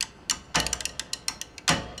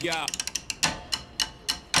Yeah,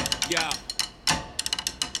 yeah,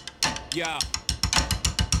 yeah.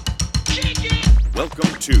 Welcome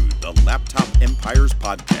to the Laptop Empires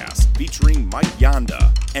podcast featuring Mike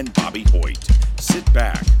Yanda and Bobby Hoyt. Sit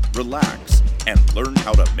back, relax, and learn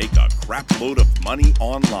how to make a crap load of money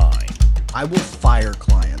online. I will fire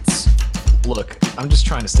clients. Look, I'm just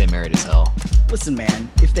trying to stay married as hell. Listen, man,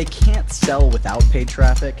 if they can't sell without paid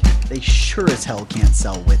traffic, they sure as hell can't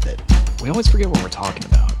sell with it. We always forget what we're talking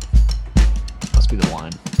about. Must be the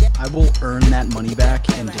wine. I will earn that money back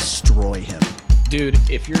and destroy him. Dude,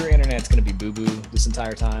 if your internet's going to be boo-boo this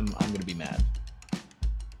entire time, I'm going to be mad.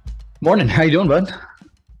 Morning, how you doing, bud?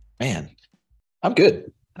 Man, I'm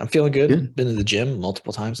good. I'm feeling good. Good. Been to the gym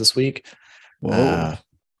multiple times this week. Whoa.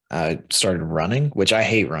 I started running, which I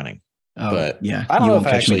hate running. But yeah, I don't you know won't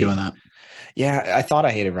if I catch me actually doing that. Yeah, I thought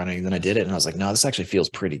I hated running, then I did it, and I was like, no, this actually feels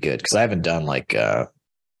pretty good because I haven't done like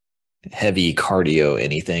heavy cardio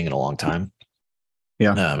anything in a long time.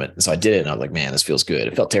 Yeah. So I did it, and I was like, man, this feels good.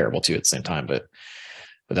 It felt terrible too at the same time, but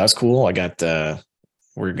that was cool. I got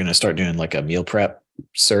we're gonna start doing like a meal prep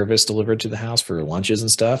service delivered to the house for lunches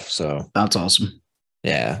and stuff. So That's awesome.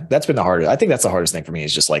 yeah, that's been the hardest. I think that's the hardest thing for me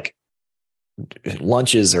is just like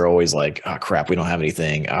lunches are always like, oh crap, we don't have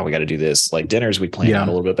anything. Oh, we got to do this. Like dinners, we plan out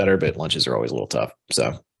a little bit better, but lunches are always a little tough.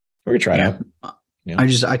 So we're gonna try it out. Yeah.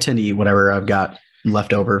 I tend to eat whatever I've got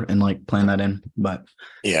left over and like plan that in. But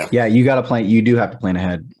Yeah, you got to plan. You do have to plan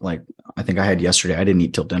ahead. Like I think I had yesterday. I didn't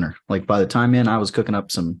eat till dinner. Like by the time I was cooking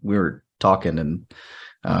up we were talking and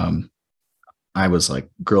I was like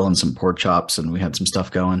grilling some pork chops and we had some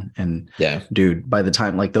stuff going. And yeah, dude, by the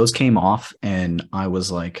time like those came off and I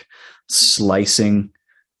was like slicing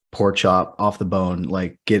pork chop off the bone,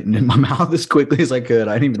 like getting in my mouth as quickly as I could.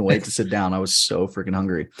 I didn't even wait to sit down. I was so freaking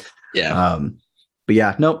hungry. yeah. But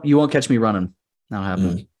yeah, nope, you won't catch me running. Not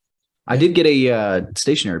happening. I did get a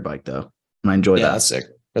stationary bike though, and I enjoyed that. That's sick.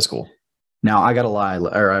 That's cool. Now I gotta lie,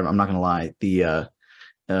 or I'm not gonna lie. The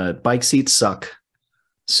bike seats suck.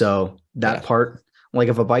 So that part, like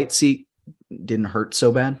if a bike seat didn't hurt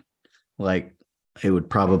so bad, like it would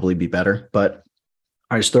probably be better. But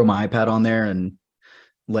I just throw my iPad on there and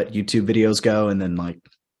let YouTube videos go, and then like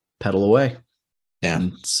pedal away. Yeah,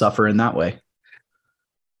 and suffer in that way.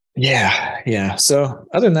 Yeah. So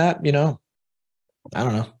other than that, I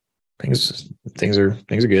don't know. Things are good.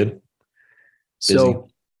 Busy. So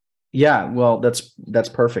yeah, well, that's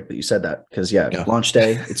perfect that you said that because launch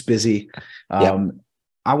day, it's busy.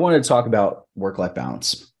 I wanted to talk about work-life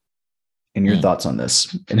balance and your thoughts on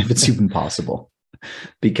this, and if it's even possible,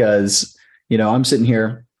 because I'm sitting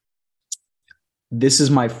here. This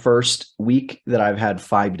is my first week that I've had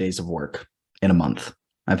 5 days of work in a month.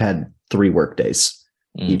 I've had 3 work days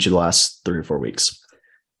each of the last 3 or 4 weeks,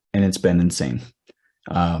 and it's been insane.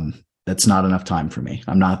 That's not enough time for me.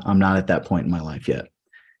 I'm not at that point in my life yet.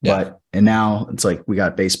 Yeah. And now it's like we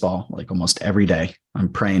got baseball like almost every day. I'm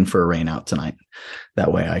praying for a rain out tonight.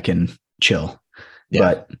 That way I can chill. Yeah.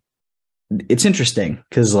 But it's interesting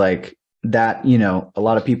because like that, a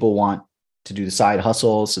lot of people want to do the side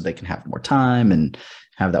hustle so they can have more time and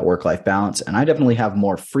have that work-life balance. And I definitely have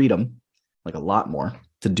more freedom, like a lot more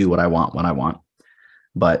to do what I want when I want.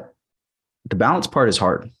 But the balance part is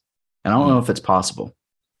hard. And I don't know if it's possible.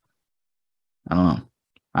 I don't know.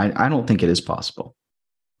 I don't think it is possible.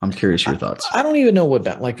 I'm curious your thoughts. I don't even know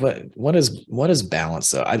what is balance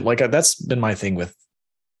though. That's been my thing with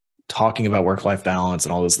talking about work-life balance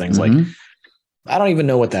and all those things. Like, I don't even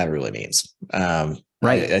know what that really means.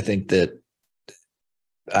 Right. I think that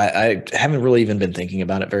I haven't really even been thinking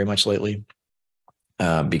about it very much lately.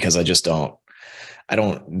 Because I just don't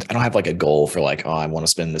have like a goal for like, oh, I want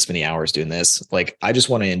to spend this many hours doing this. Like, I just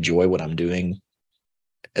want to enjoy what I'm doing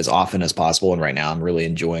as often as possible. And right now I'm really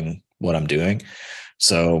enjoying what I'm doing.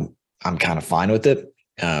 So I'm kind of fine with it.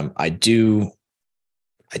 I do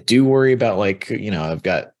worry about like, I've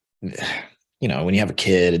got, when you have a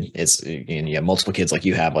kid, and you have multiple kids like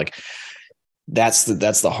you have, like, that's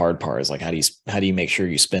the hard part is like, how do you make sure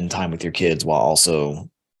you spend time with your kids while also,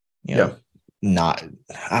 not,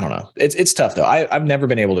 I don't know. It's tough though. I've never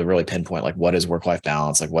been able to really pinpoint like what is work-life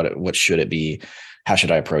balance? Like what should it be? How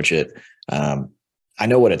should I approach it? I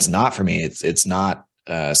know what it's not for me. It's not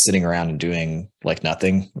sitting around and doing like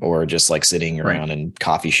nothing or just like sitting around in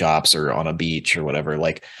coffee shops or on a beach or whatever.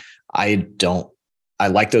 Like I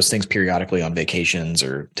like those things periodically on vacations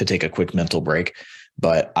or to take a quick mental break,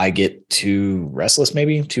 but I get too restless,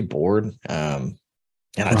 maybe too bored. And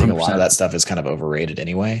I think a lot of that stuff is kind of overrated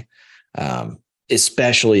anyway.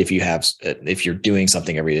 Especially if you're doing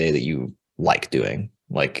something every day that you like doing.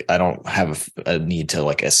 Like I don't have a need to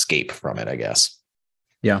like escape from it, I guess.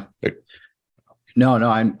 Yeah. No,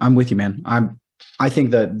 I'm with you, man. I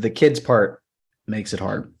think the kids part makes it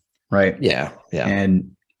hard, right? Yeah. Yeah.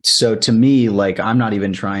 And so to me, like, I'm not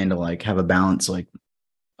even trying to like have a balance like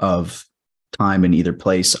of time in either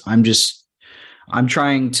place. I'm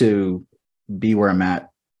trying to be where I'm at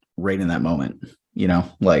right in that moment.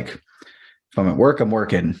 Like if I'm at work, I'm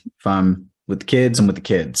working. If I'm with the kids, I'm with the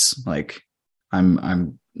kids. Like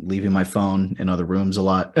I'm leaving my phone in other rooms a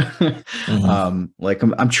lot. Mhm. Like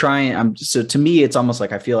I'm trying, so to me, it's almost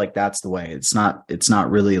like, I feel like that's the way. It's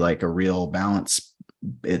not really like a real balance.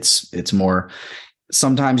 It's more,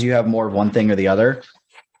 sometimes you have more of one thing or the other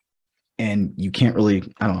and you can't really,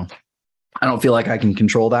 I don't know. I don't feel like I can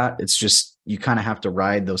control that. It's just, you kind of have to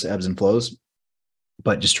ride those ebbs and flows,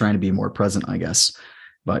 but just trying to be more present, I guess.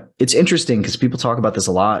 But it's interesting because people talk about this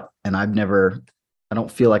a lot and I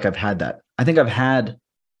don't feel like I've had that. I think I've had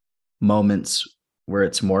moments where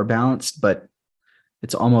it's more balanced, but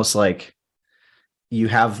it's almost like you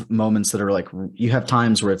have moments that are like, you have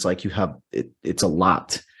times where it's like it's a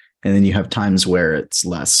lot, and then you have times where it's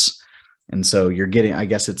less. And so you're getting, I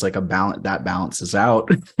guess it's like a balance that balances out.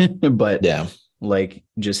 But Yeah. like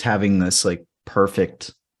just having this like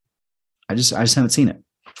perfect, I just haven't seen it.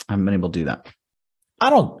 I haven't been able to do that.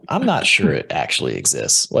 I'm not sure it actually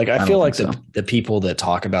exists. Like, I I feel don't like think so. the people that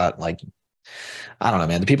talk about like, I don't know,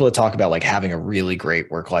 man, the people that talk about like having a really great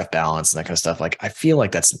work-life balance and that kind of stuff. Like, I feel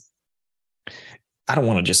like I don't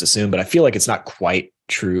want to just assume, but I feel like it's not quite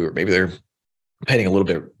true, or maybe they're painting a little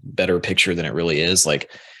bit better picture than it really is.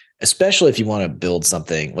 Like, especially if you want to build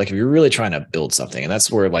something, like if you're really trying to build something, and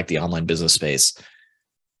that's where like the online business space,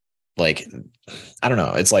 like, I don't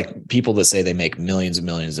know, it's like people that say they make millions and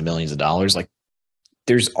millions and millions of dollars. Like,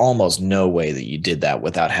 there's almost no way that you did that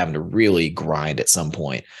without having to really grind at some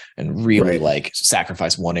point and really Right. like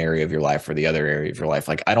sacrifice one area of your life for the other area of your life.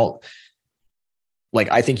 Like,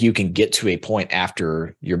 I think you can get to a point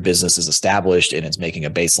after your business is established and it's making a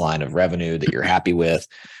baseline of revenue that you're happy with.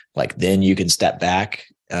 Like, then you can step back.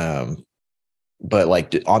 But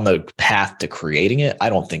like on the path to creating it, I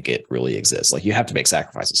don't think it really exists. Like, you have to make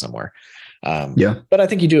sacrifices somewhere. Yeah. But I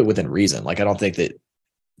think you do it within reason. Like, I don't think that,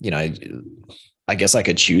 I guess I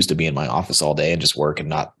could choose to be in my office all day and just work and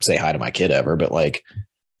not say hi to my kid ever. But like,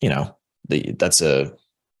 you know,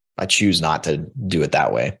 I choose not to do it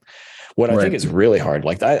that way. What I think Right. is really hard,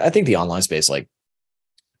 like I think the online space, like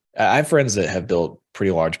I have friends that have built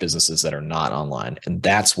pretty large businesses that are not online. And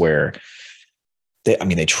that's where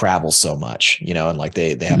they travel so much, and like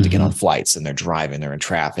they have to get on flights and they're driving, they're in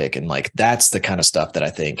traffic. And like, that's the kind of stuff that I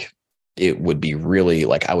think it would be really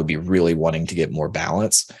like, I would be really wanting to get more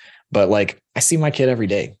balance. But like, I see my kid every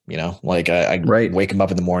day, like I Right. wake him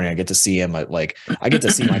up in the morning. I get to see him. I get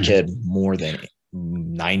to see my kid more than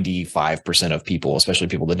 95% of people, especially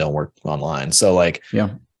people that don't work online. So like,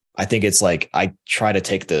 Yeah. I think it's like, I try to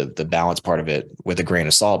take the balance part of it with a grain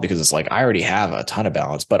of salt, because it's like, I already have a ton of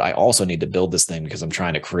balance, but I also need to build this thing because I'm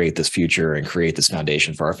trying to create this future and create this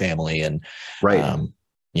foundation for our family. And, Right.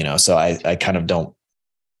 so I kind of don't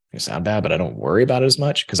sound bad, but I don't worry about it as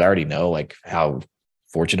much because I already know like how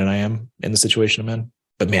fortunate I am in the situation I'm in.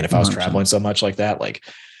 But man, if I was 100%. traveling so much like that, like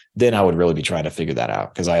then I would really be trying to figure that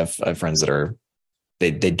out. Cause I have friends that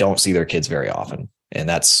they don't see their kids very often. And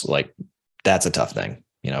that's a tough thing,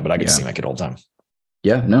 but I get to see my kid all the time.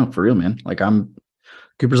 Yeah, no, for real, man. Like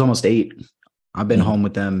Cooper's almost 8. I've been home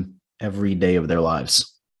with them every day of their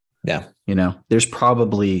lives. Yeah. There's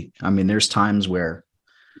there's times where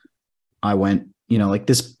I went, like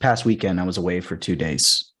this past weekend, I was away for 2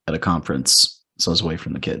 days at a conference. So I was away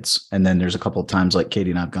from the kids. And then there's a couple of times like Katie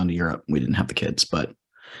and I've gone to Europe. We didn't have the kids, but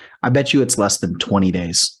I bet you it's less than 20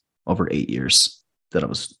 days over 8 years that I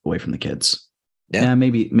was away from the kids. Yeah,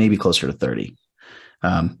 maybe closer to 30.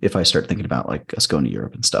 If I start thinking about like us going to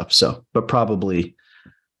Europe and stuff. So, but probably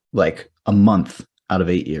like a month out of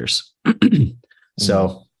 8 years.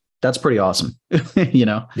 So that's pretty awesome,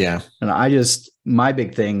 Yeah. And my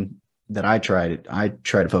big thing that I try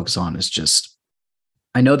to focus on is just,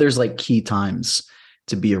 I know there's like key times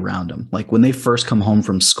to be around them. Like when they first come home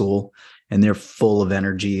from school and they're full of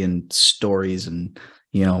energy and stories and,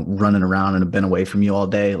 running around and have been away from you all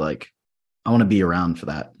day. Like I want to be around for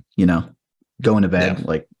that, going to bed.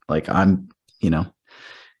 Yeah. Like I'm,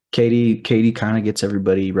 Katie kind of gets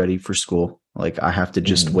everybody ready for school. Like I have to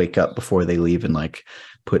just wake up before they leave and like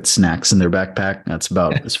put snacks in their backpack. That's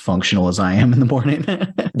about as functional as I am in the morning.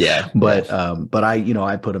 Yeah. But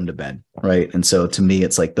I put them to bed. Right. And so to me,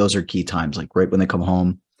 it's like, those are key times, like right when they come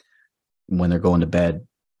home, when they're going to bed,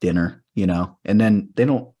 dinner, and then they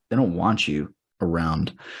don't want you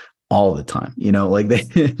around all the time, like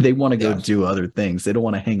they want to go Yeah. do other things. They don't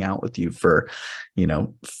want to hang out with you for,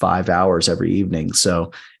 5 hours every evening.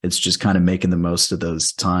 So it's just kind of making the most of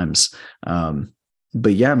those times.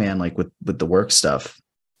 But yeah, man, like with the work stuff,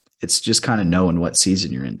 it's just kind of knowing what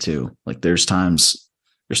season you're into. Like there's times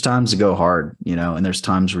to go hard, and there's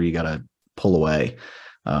times where you got to pull away.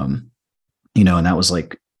 And that was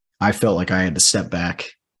like, I felt like I had to step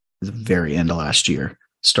back at the very end of last year,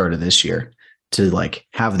 start of this year, to like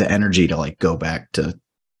have the energy to like go back to,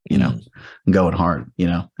 going hard,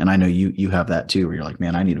 and I know you have that too, where you're like,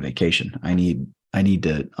 man, I need a vacation. I need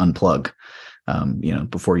to unplug,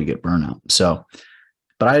 before you get burnout. So,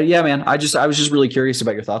 but I was just really curious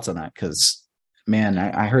about your thoughts on that. Cause man,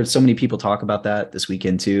 I heard so many people talk about that this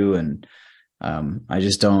weekend too. And, I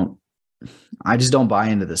just don't buy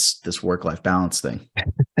into this work-life balance thing.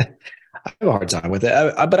 I have a hard time with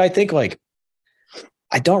it. But I think like,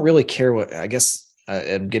 I don't really care what, I guess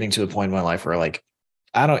I'm getting to a point in my life where like,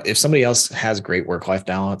 if somebody else has great work-life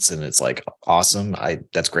balance and it's like awesome,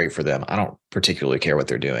 that's great for them. I don't particularly care what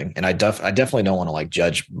they're doing. And I definitely don't want to like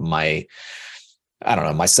judge myself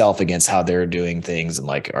against how they're doing things and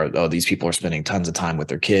like, these people are spending tons of time with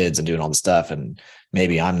their kids and doing all the stuff. And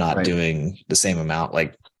maybe I'm not doing the same amount.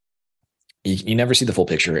 Like you never see the full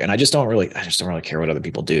picture. And I just don't really care what other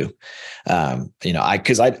people do.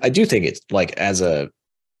 Cause I do think it's like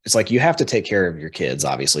it's like you have to take care of your kids,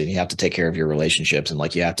 obviously, and you have to take care of your relationships, and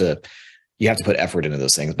like you have to put effort into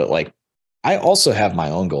those things. But like, I also have my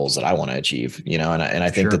own goals that I want to achieve, and I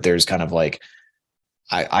think that there's kind of like,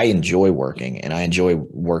 I enjoy working, and I enjoy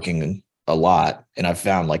working a lot. And I've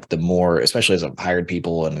found like the more, especially as I've hired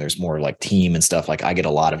people and there's more like team and stuff, like I get a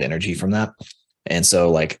lot of energy from that. And so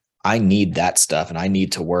like, I need that stuff, and I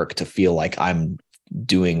need to work to feel like I'm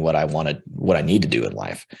doing what I need to do in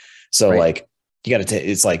life. So like, you got to take,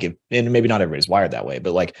 it's like, and maybe not everybody's wired that way,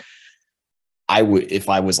 but like if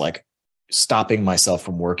I was like stopping myself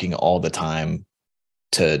from working all the time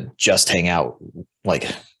to just hang out, like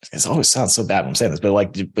it always sounds so bad when I'm saying this,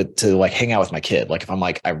 but to like hang out with my kid. Like if I'm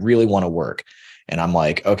like, I really want to work and I'm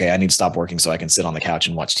like, okay, I need to stop working so I can sit on the couch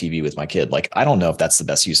and watch TV with my kid. Like, I don't know if that's the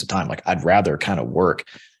best use of time. Like I'd rather kind of work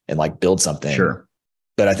and like build something. Sure.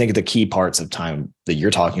 But I think the key parts of time that you're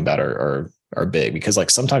talking about are big, because like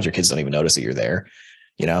sometimes your kids don't even notice that you're there,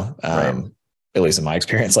 at least in my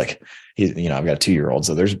experience. Like I've got a 2-year-old,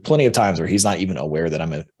 so there's plenty of times where he's not even aware that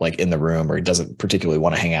I'm like in the room, or he doesn't particularly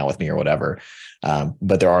want to hang out with me or whatever.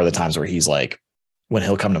 But there are the times where he's like, when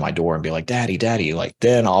he'll come to my door and be like, daddy, like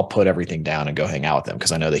then I'll put everything down and go hang out with him,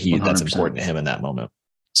 because I know that that's important to him in that moment.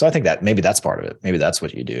 So I think that maybe that's part of it. Maybe that's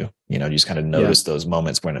what you do. You just kind of notice those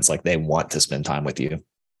moments when it's like they want to spend time with you.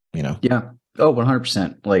 Yeah. Oh,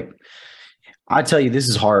 100%. Like I tell you, this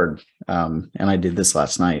is hard. And I did this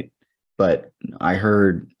last night, but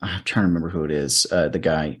I'm trying to remember who it is. The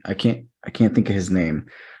guy, I can't think of his name,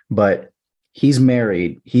 but he's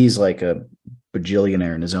married. He's like a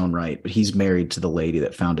bajillionaire in his own right, but he's married to the lady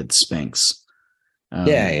that founded Spanx.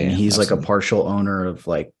 And he's like a partial owner of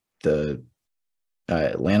like the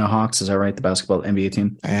Atlanta Hawks. Is that right? The basketball NBA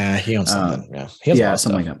team. He owns something.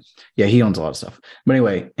 Something like that. Yeah, he owns a lot of stuff. But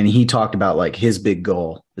anyway, and he talked about like his big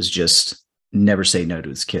goal is just never say no to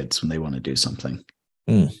his kids when they want to do something.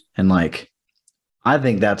 And like, I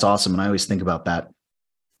think that's awesome. And I always think about that.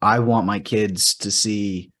 I want my kids to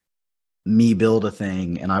see me build a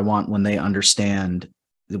thing. And I want, when they understand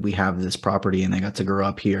that we have this property and they got to grow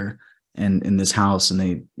up here and in this house, and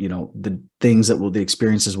they, the things the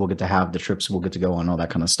experiences we'll get to have, the trips we'll get to go on, all that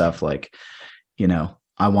kind of stuff. Like,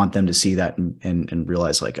 I want them to see that and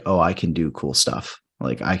realize like, oh, I can do cool stuff.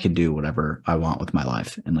 Like I can do whatever I want with my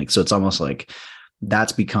life. And like, so it's almost like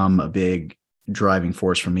that's become a big driving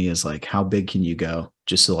force for me, is like, how big can you go,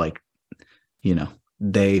 just so like,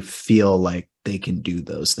 they feel like they can do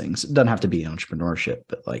those things. It doesn't have to be entrepreneurship,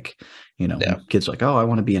 but like, kids are like, oh, I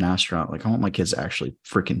want to be an astronaut. Like I want my kids to actually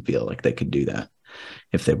freaking feel like they could do that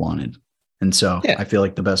if they wanted. And so I feel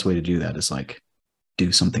like the best way to do that is like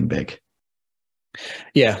do something big.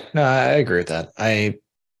 Yeah, no, I agree with that.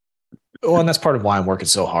 And that's part of why I'm working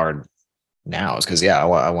so hard now, is because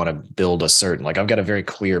I want to build a certain, like I've got a very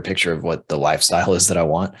clear picture of what the lifestyle is that I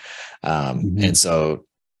want. And so,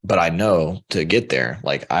 but I know to get there,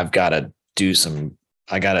 like I've got to do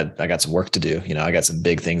I got some work to do, I got some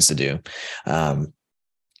big things to do.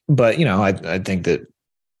 But I think that,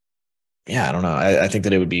 I don't know. I think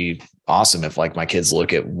that it would be awesome if like my kids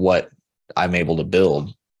look at what I'm able to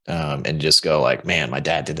build, and just go like, man, my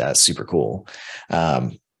dad did that. Super cool.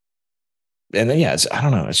 And then, I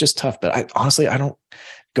don't know. It's just tough, but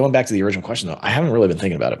going back to the original question though, I haven't really been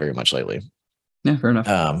thinking about it very much lately. Yeah, fair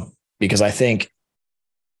enough. Because I think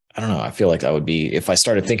I don't know. I feel like that would be, if I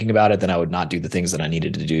started thinking about it, then I would not do the things that I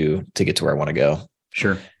needed to do to get to where I want to go.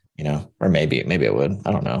 Sure. Or maybe I would,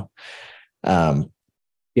 I don't know.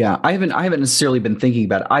 Yeah. I haven't necessarily been thinking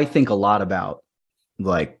about it. I think a lot about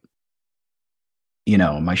like,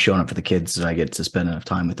 am I showing up for the kids? Did I get to spend enough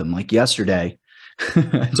time with them? Like yesterday,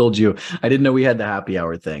 I told you, I didn't know we had the happy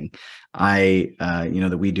hour thing.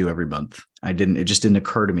 That we do every month. It just didn't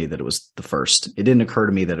occur to me that it was the first. It didn't occur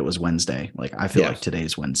to me that it was Wednesday. Like I feel like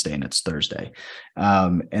today's Wednesday and it's Thursday.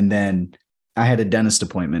 And then I had a dentist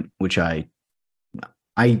appointment, which I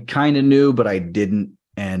kind of knew, but I didn't.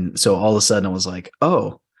 And so all of a sudden I was like,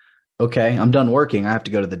 oh, okay, I'm done working. I have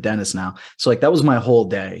to go to the dentist now. So like that was my whole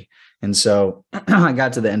day. And so I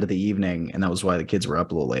got to the end of the evening, and that was why the kids were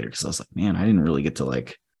up a little later, because I was like, man, I didn't really get to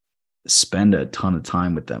like spend a ton of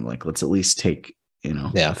time with them. Like, let's at least take,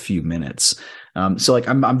 a few minutes. So like,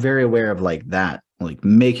 I'm very aware of like that, like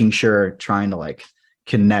making sure, trying to like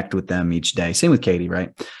connect with them each day. Same with Katie. Right.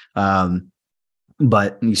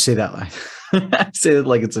 But you say that like, say it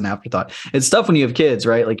like it's an afterthought. It's tough when you have kids,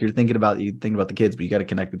 right? Like you think about the kids, but you got to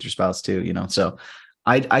connect with your spouse too, so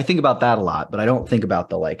I think about that a lot, but I don't think about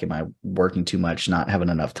the, like, am I working too much, not having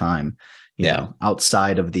enough time,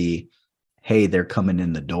 outside of the, hey, they're coming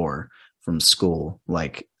in the door from school.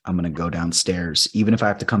 Like I'm going to go downstairs, even if I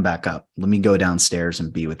have to come back up, let me go downstairs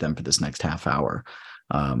and be with them for this next half hour.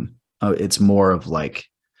 It's more of like,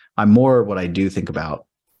 what I do think about,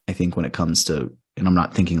 I think when it comes to, and I'm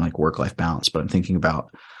not thinking like work-life balance, but I'm thinking about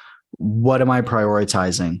what am I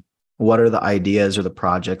prioritizing? What are the ideas or the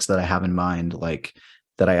projects that I have in mind, like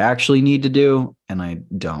that I actually need to do and I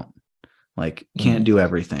don't, like can't do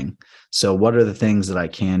everything. So what are the things that I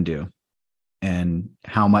can do and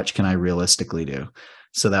how much can I realistically do?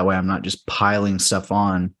 So that way I'm not just piling stuff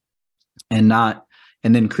on and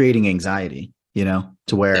then creating anxiety,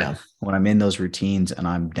 to where when I'm in those routines and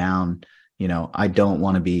I'm down, I don't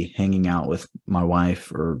want to be hanging out with my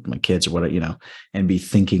wife or my kids or whatever, and be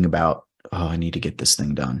thinking about, oh, I need to get this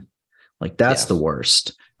thing done. Like that's the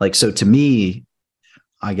worst. Like, so to me,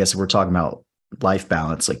 I guess if we're talking about life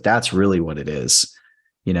balance, like that's really what it is,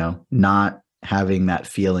 not having that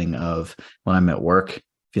feeling of when I'm at work,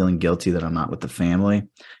 feeling guilty that I'm not with the family.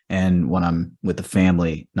 And when I'm with the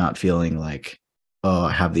family, not feeling like, oh,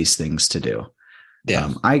 I have these things to do.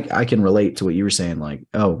 Yeah. I can relate to what you were saying. Like,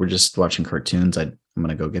 oh, we're just watching cartoons. I'm going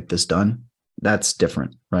to go get this done. That's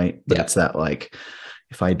different. Right. But it's that like,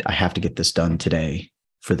 if I have to get this done today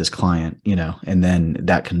for this client, and then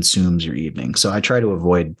that consumes your evening. So I try to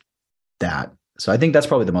avoid that. So I think that's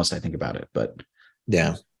probably the most I think about it, but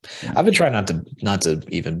I've been trying not to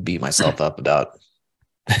even beat myself up about,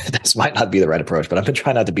 this might not be the right approach, but I've been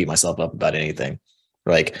trying not to beat myself up about anything.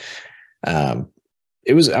 Like, I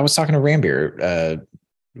was talking to Rambeer,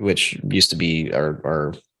 which used to be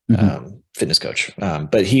our fitness coach.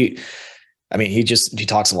 But he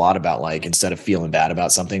talks a lot about like, instead of feeling bad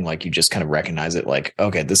about something, like you just kind of recognize it, like,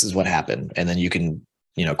 okay, this is what happened. And then you can,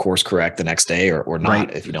 course correct the next day or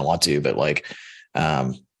not if you don't want to, but like,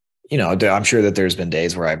 I'm sure that there's been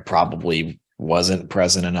days where I probably wasn't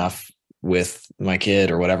present enough with my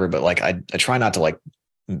kid or whatever, but like, I try not to like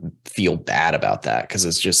feel bad about that. Cause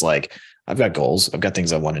it's just like, I've got goals. I've got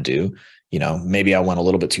things I want to do. Maybe I went a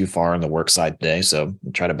little bit too far on the work side today. So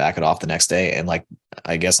try to back it off the next day. And like,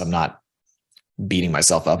 I guess I'm not beating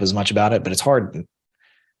myself up as much about it, but it's hard.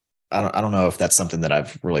 I don't know if that's something that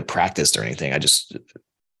I've really practiced or anything.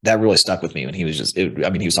 That really stuck with me when he was he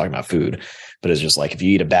was talking about food, but it's just like, if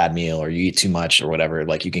you eat a bad meal or you eat too much or whatever,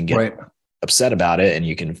 like you can get upset about it and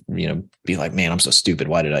you can, be like, man, I'm so stupid.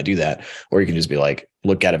 Why did I do that? Or you can just be like,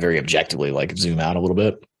 look at it very objectively, like zoom out a little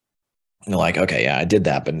bit. And like, okay, yeah, I did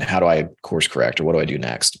that, but how do I course correct or what do I do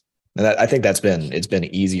next? And I think it's been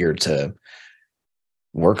easier to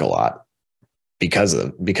work a lot because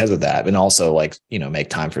of that. And also like, make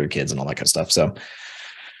time for your kids and all that kind of stuff. So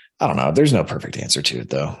I don't know. There's no perfect answer to it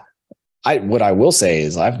though. What I will say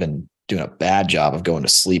is I've been doing a bad job of going to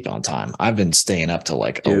sleep on time. I've been staying up till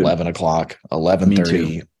like 11 o'clock,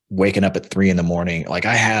 11:30, waking up at 3 a.m. Like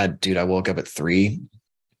I woke up at 3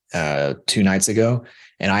 2 nights ago.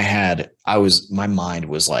 And my mind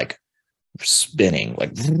was like spinning,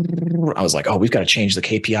 like I was like, oh, we've got to change the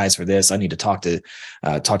KPIs for this. I need to talk to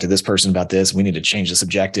this person about this. We need to change this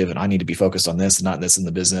objective and I need to be focused on this and not this in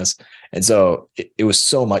the business. And so it was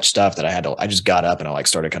so much stuff that I just got up and I like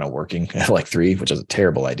started kind of working at like 3, which is a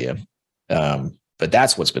terrible idea. But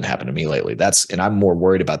that's what's been happening to me lately. And I'm more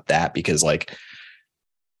worried about that because like,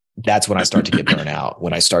 that's when I start to get burnt out,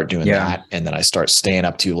 when I start doing that. And then I start staying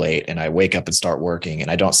up too late and I wake up and start working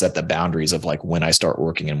and I don't set the boundaries of like when I start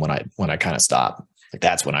working and when I kind of stop. Like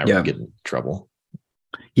that's when I really get in trouble.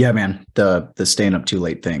 Yeah, man. The staying up too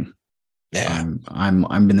late thing. Yeah.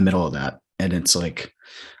 I'm in the middle of that, and it's like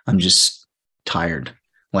I'm just tired.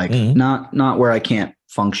 Like Mhm. not where I can't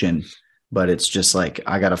function, but it's just like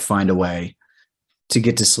I got to find a way to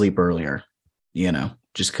get to sleep earlier,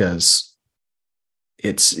 just because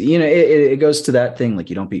it's, it goes to that thing. Like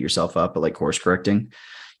you don't beat yourself up, but like course correcting,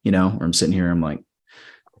 where I'm sitting here, I'm like,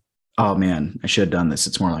 oh man, I should have done this.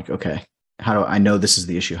 It's more like, okay, how do I know this is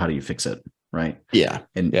the issue? How do you fix it? Right. Yeah.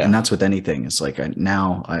 And Yeah. that's with anything. It's like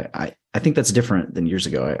I think that's different than years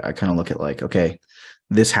ago. I kind of look at like, okay,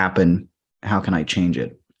 this happened. How can I change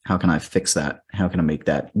it? How can I fix that? How can I make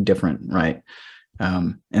that different? Right.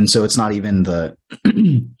 And so it's not even the,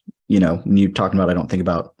 when you're talking about, I don't think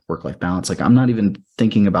about work-life balance. Like I'm not even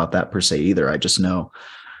thinking about that per se either. I just know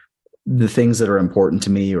the things that are important to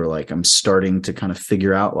me, or like I'm starting to kind of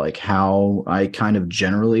figure out like how I kind of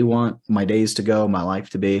generally want my days to go, my life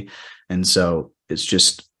to be. And so it's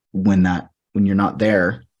just when you're not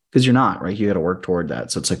there, because you're not, right? You got to work toward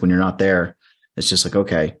that. So it's like when you're not there, it's just like,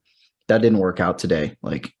 okay, that didn't work out today.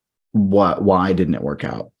 Like why didn't it work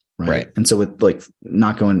out? Right. And so with like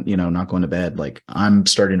not going to bed, like I'm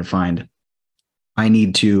starting to find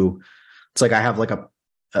it's like I have I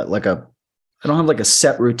don't have like a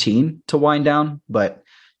set routine to wind down, but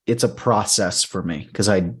it's a process for me because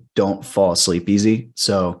I don't fall asleep easy.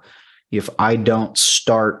 So if I don't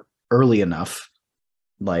start early enough,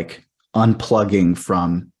 like unplugging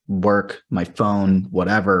from work, my phone,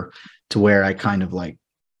 whatever, to where I kind of like,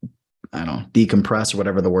 I don't know, decompress or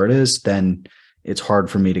whatever the word is, then it's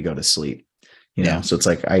hard for me to go to sleep, So it's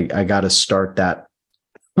like, I got to start that.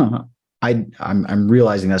 I'm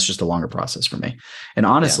realizing that's just a longer process for me. And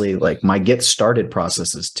honestly, like my get started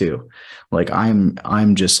processes too. Like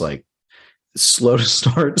I'm just like slow to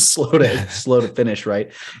start, slow to finish.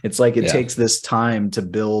 Right. It's like, it takes this time to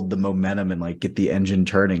build the momentum and like get the engine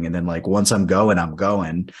turning. And then like, once I'm going.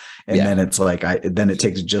 And then it's like, then it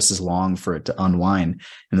takes just as long for it to unwind.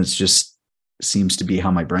 And it's just seems to be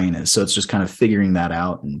how my brain is. So it's just kind of figuring that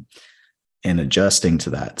out and adjusting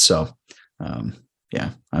to that. So,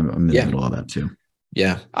 yeah, I'm in the middle of that too.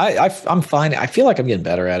 Yeah, I'm fine. I feel like I'm getting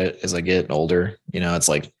better at it as I get older. It's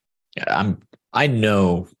like I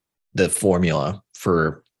know the formula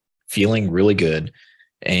for feeling really good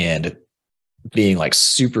and being like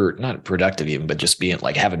super, not productive even, but just being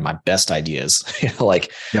like having my best ideas.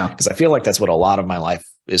 Because I feel like that's what a lot of my life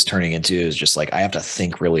is turning into, is just like I have to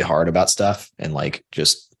think really hard about stuff and like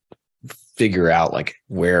just figure out like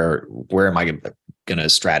where am I going to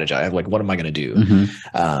strategize? Like, what am I going to do?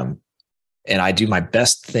 Mm-hmm. And I do my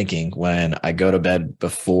best thinking when I go to bed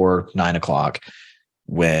before 9 o'clock,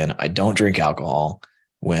 when I don't drink alcohol,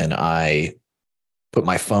 when I put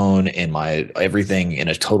my phone and my everything in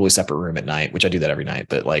a totally separate room at night, which I do that every night,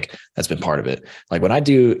 but like that's been part of it. Like when I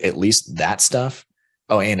do at least that stuff.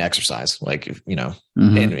 Oh, and exercise, like,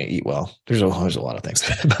 Mm-hmm. And eat well. There's a lot of things,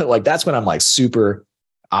 but like, that's when I'm like super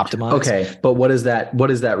optimized. Okay. But what does that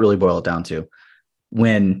really boil it down to?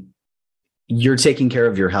 When you're taking care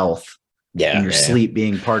of your health, and your sleep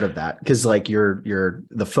being part of that, because like your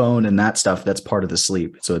the phone and that stuff, that's part of the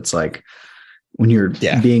sleep. So it's like when you're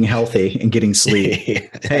being healthy and getting sleep,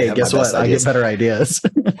 hey, guess what? I get better ideas.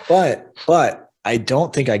 but I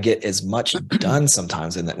don't think I get as much done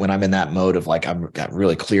sometimes when I'm in that mode of like, I've got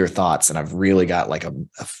really clear thoughts and I've really got like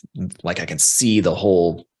like I can see the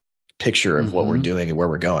whole picture of what we're doing and where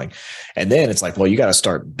we're going. And then it's like, well, you got to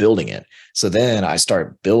start building it. So then I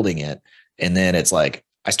start building it, and then it's like,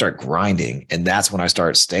 I start grinding, and that's when I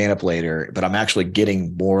start staying up later, but I'm actually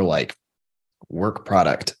getting more like work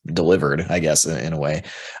product delivered, I guess, in a way.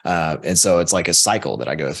 And so it's like a cycle that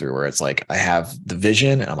I go through where it's like, I have the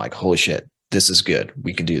vision and I'm like, holy shit, this is good.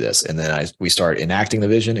 We can do this. And then we start enacting the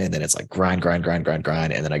vision, and then it's like grind. And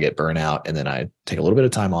then I get burnout, and then I take a little bit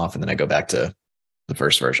of time off, and then I go back to the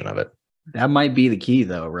first version of it. That might be the key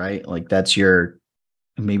though, right? Like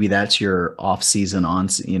maybe that's your off season on,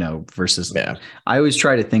 versus, I always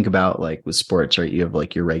try to think about like with sports, right? You have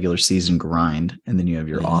like your regular season grind, and then you have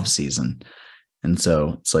your off season. And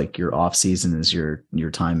so it's like your off season is your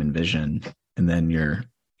time and vision. And then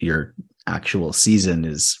your actual season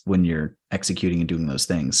is when you're executing and doing those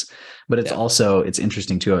things. But it's also, it's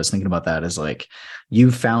interesting too. I was thinking about that as like,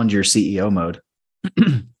 you found your CEO mode,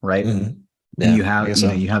 right? Mm-hmm. Yeah, and you have,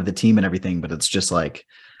 you have the team and everything, but it's just like,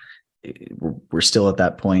 we're still at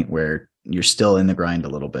that point where you're still in the grind a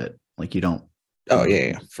little bit. Like you don't. Oh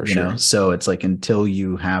yeah, for sure. So it's like, until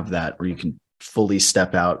you have that where you can fully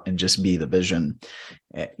step out and just be the vision,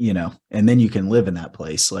 and then you can live in that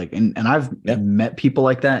place. Like, and I've met people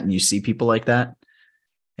like that, and you see people like that,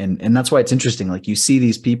 And that's why it's interesting. Like you see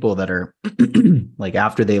these people that are like,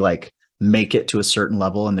 after they like make it to a certain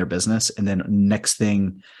level in their business, and then next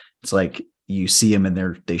thing it's like, you see them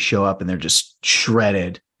and they show up and they're just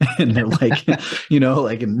shredded and they're like,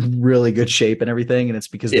 like in really good shape and everything. And it's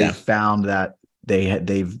because they found that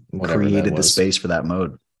they've created the space for that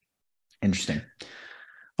mode. Interesting.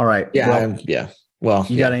 All right. Yeah. Well,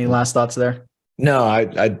 you got any last thoughts there? No,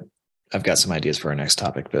 I've got some ideas for our next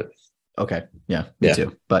topic, but okay. Yeah, me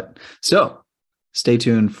too. But so stay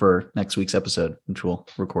tuned for next week's episode, which we'll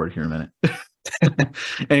record here in a minute.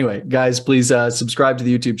 Anyway, guys, please subscribe to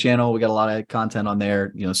the YouTube channel. We got a lot of content on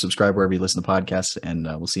there. Subscribe wherever you listen to podcasts, and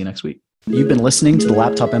we'll see you next week. You've been listening to the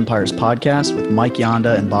Laptop Empires podcast with Mike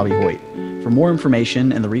Yanda and Bobby Hoyt. For more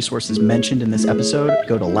information and the resources mentioned in this episode,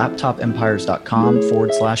 go to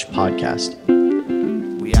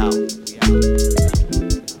laptopempires.com/podcast. We out.